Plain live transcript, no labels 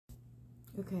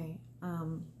Okay,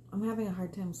 I'm having a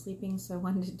hard time sleeping, so I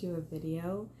wanted to do a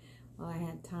video while I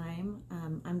had time.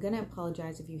 I'm gonna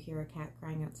apologize if you hear a cat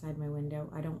crying outside my window.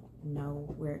 I don't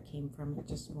know where it came from. It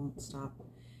just won't stop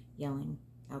yelling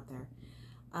out there.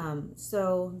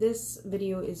 So this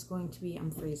video is going to be,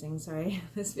 I'm freezing, sorry.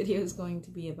 This video is going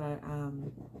to be about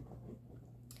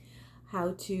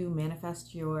how to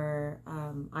manifest your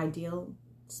ideal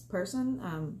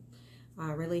person,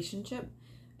 relationship.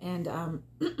 And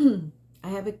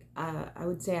I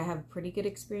would say I have pretty good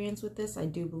experience with this. I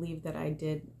do believe that I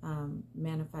did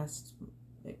manifest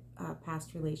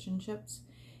past relationships,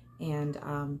 and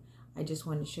I just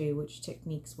want to show you which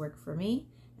techniques work for me.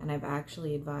 And I've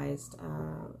actually advised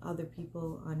other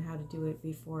people on how to do it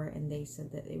before, and they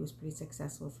said that it was pretty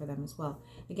successful for them as well.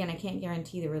 Again, I can't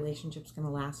guarantee the relationship's going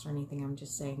to last or anything. I'm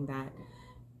just saying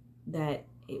that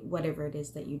whatever it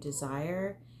is that you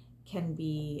desire can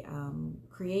be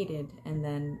created, and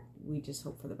then we just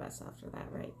hope for the best after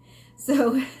that, right?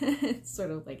 So it's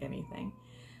sort of like anything.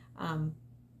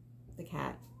 The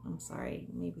cat, I'm sorry,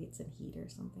 maybe it's in heat or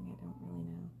something. I don't really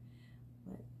know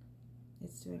what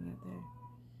it's doing out there.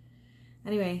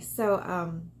 Anyway,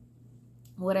 so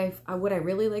what I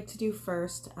really like to do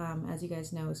first, as you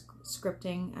guys know, is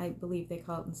scripting. I believe they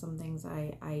call it in some things.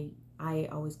 I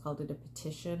always called it a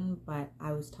petition, but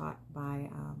I was taught by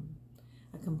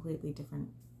a completely different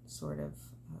sort of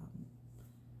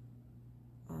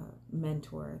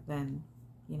mentor than,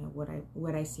 you know,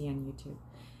 what I see on YouTube.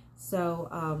 So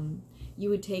you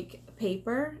would take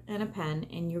paper and a pen,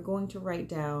 and you're going to write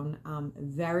down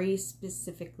very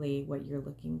specifically what you're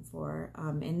looking for.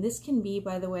 And this can be,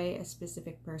 by the way, a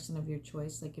specific person of your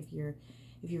choice. Like if your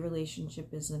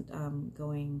relationship isn't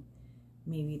going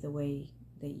maybe the way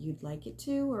that you'd like it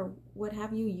to, or what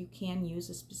have you, you can use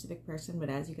a specific person. But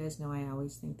as you guys know, I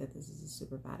always think that this is a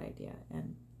super bad idea,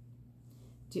 and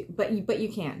but you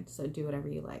can, so do whatever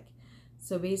you like.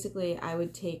 So basically I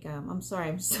would take, I'm sorry,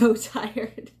 I'm so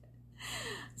tired.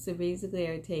 So basically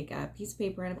I would take a piece of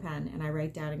paper and a pen, and I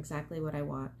write down exactly what I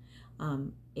want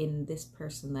in this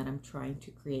person that I'm trying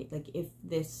to create. Like if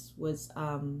this was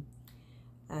a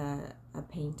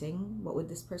painting, what would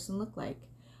this person look like?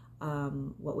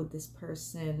 What would this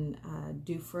person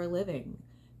do for a living?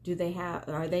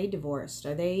 Are they divorced?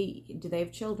 Do they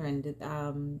have children?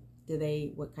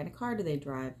 What kind of car do they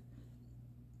drive?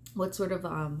 What sort of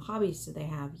hobbies do they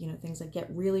have? You know, things like, get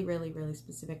really, really, really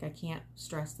specific. I can't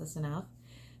stress this enough,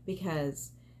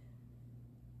 because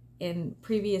in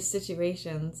previous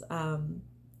situations,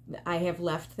 I have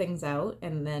left things out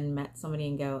and then met somebody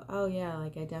and go, oh yeah,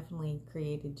 like I definitely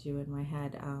created you in my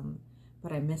head,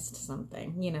 but I missed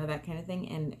something, you know, that kind of thing.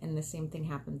 And the same thing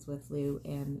happens with Lou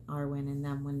and Arwen and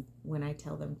them when I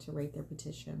tell them to write their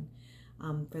petition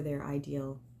for their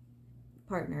ideal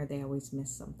partner. They always miss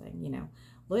something, you know.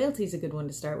 Loyalty is a good one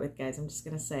to start with, guys. I'm just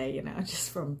gonna say, you know, just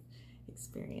from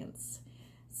experience.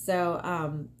 So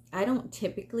I don't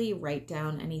typically write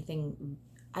down anything.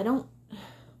 I don't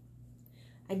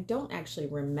actually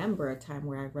remember a time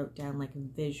where I wrote down like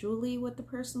visually what the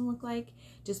person looked like,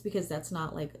 just because that's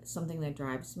not like something that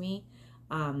drives me.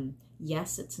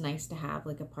 Yes, it's nice to have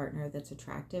like a partner that's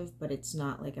attractive, but it's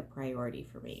not like a priority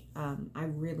for me. I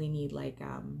really need like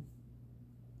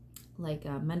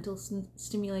mental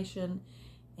stimulation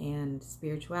and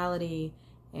spirituality,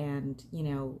 and, you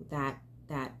know, that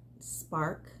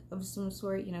spark of some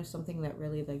sort, you know, something that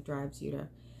really like drives you to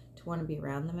want to be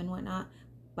around them and whatnot.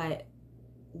 But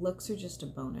looks are just a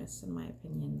bonus in my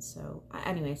opinion. So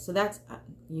anyway, so that's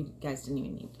you guys didn't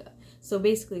even need to. So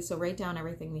basically, so write down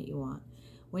everything that you want.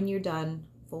 When you're done,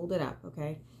 fold it up,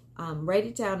 okay? Write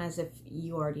it down as if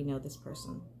you already know this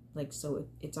person, like, so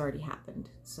it's already happened.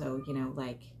 So, you know,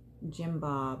 like Jim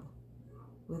Bob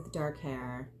with dark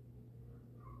hair,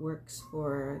 works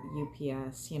for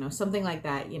UPS, you know, something like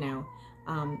that, you know,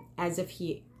 as if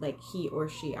he or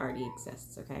she already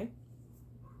exists, okay?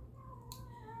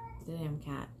 The damn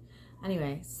cat.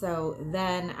 Anyway, so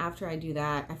then after I do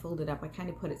that, I fold it up. I kind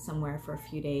of put it somewhere for a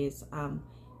few days.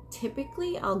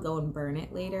 Typically, I'll go and burn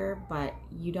it later, but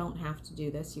you don't have to do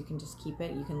this. You can just keep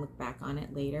it. You can look back on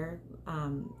it later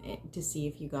to see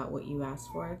if you got what you asked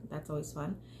for. That's always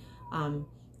fun.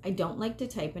 I don't like to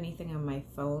type anything on my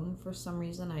phone for some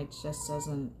reason. It just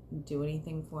doesn't do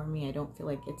anything for me. I don't feel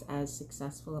like it's as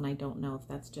successful, and I don't know if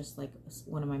that's just like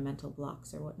one of my mental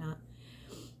blocks or whatnot.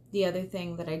 The other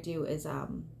thing that I do is I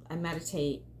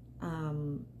meditate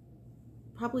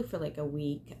probably for like a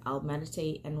week. I'll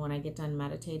meditate, and when I get done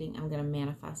meditating, I'm going to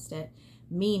manifest it,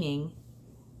 meaning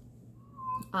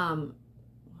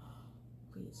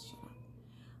please shut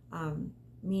up.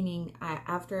 meaning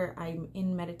after I'm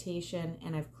in meditation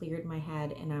and I've cleared my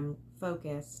head and I'm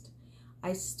focused,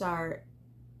 I start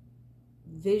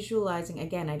visualizing.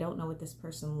 Again, I don't know what this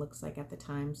person looks like at the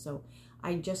time, so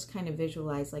I just kind of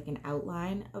visualize like an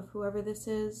outline of whoever this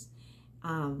is,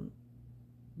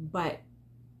 but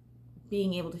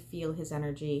being able to feel his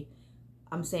energy.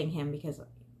 I'm saying him because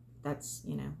that's,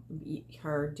 you know,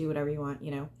 her, do whatever you want,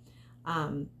 you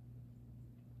know.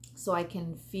 So I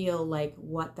can feel like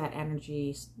what that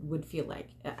energy would feel like.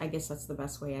 I guess that's the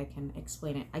best way I can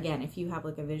explain it. Again, if you have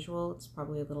like a visual, it's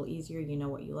probably a little easier. You know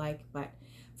what you like. But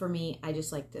for me, I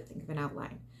just like to think of an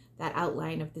outline. That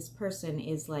outline of this person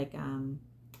is like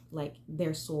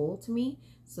their soul to me.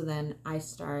 So then I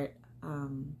start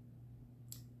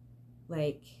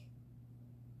like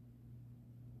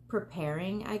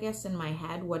preparing, I guess, in my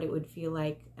head what it would feel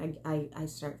like. I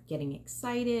start getting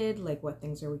excited, like what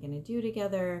things are we going to do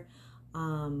together,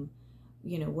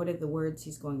 you know, what are the words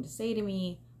he's going to say to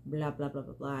me, blah blah blah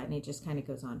blah blah, and it just kind of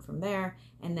goes on from there.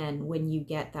 And then when you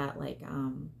get that like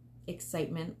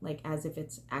excitement, like as if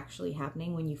it's actually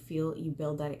happening, when you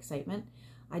build that excitement,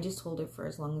 I just hold it for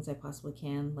as long as I possibly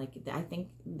can. Like, I think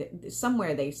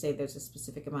somewhere they say there's a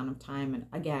specific amount of time, and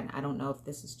again, I don't know if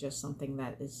this is just something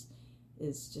that is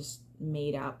just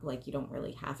made up, like you don't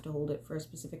really have to hold it for a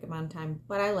specific amount of time,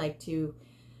 but I like to,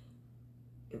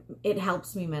 it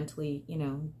helps me mentally, you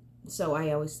know. So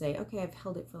I always say, okay, I've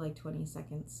held it for like 20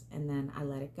 seconds, and then I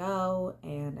let it go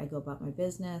and I go about my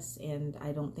business, and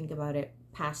I don't think about it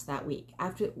past that week.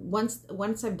 After once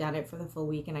I've done it for the full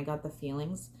week and I got the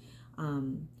feelings,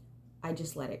 I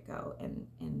just let it go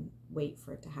and wait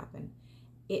for it to happen.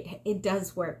 It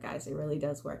does work, guys. It really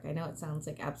does work. I know it sounds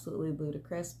like absolutely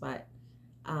ludicrous, but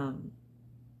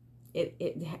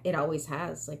it always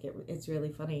has. Like, it's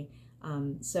really funny.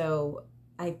 So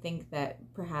I think that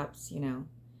perhaps, you know,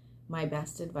 my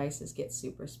best advice is get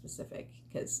super specific,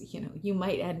 because, you know, you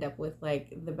might end up with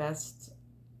like the best,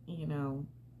 you know,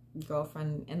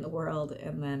 girlfriend in the world,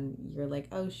 and then you're like,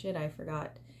 oh shit, I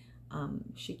forgot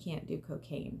she can't do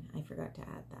cocaine. I forgot to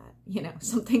add that, you know,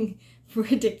 something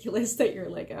ridiculous that you're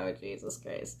like, oh Jesus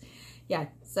Christ. Yeah.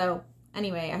 So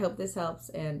anyway, I hope this helps,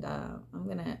 and I'm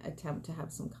gonna attempt to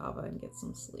have some kava and get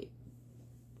some sleep.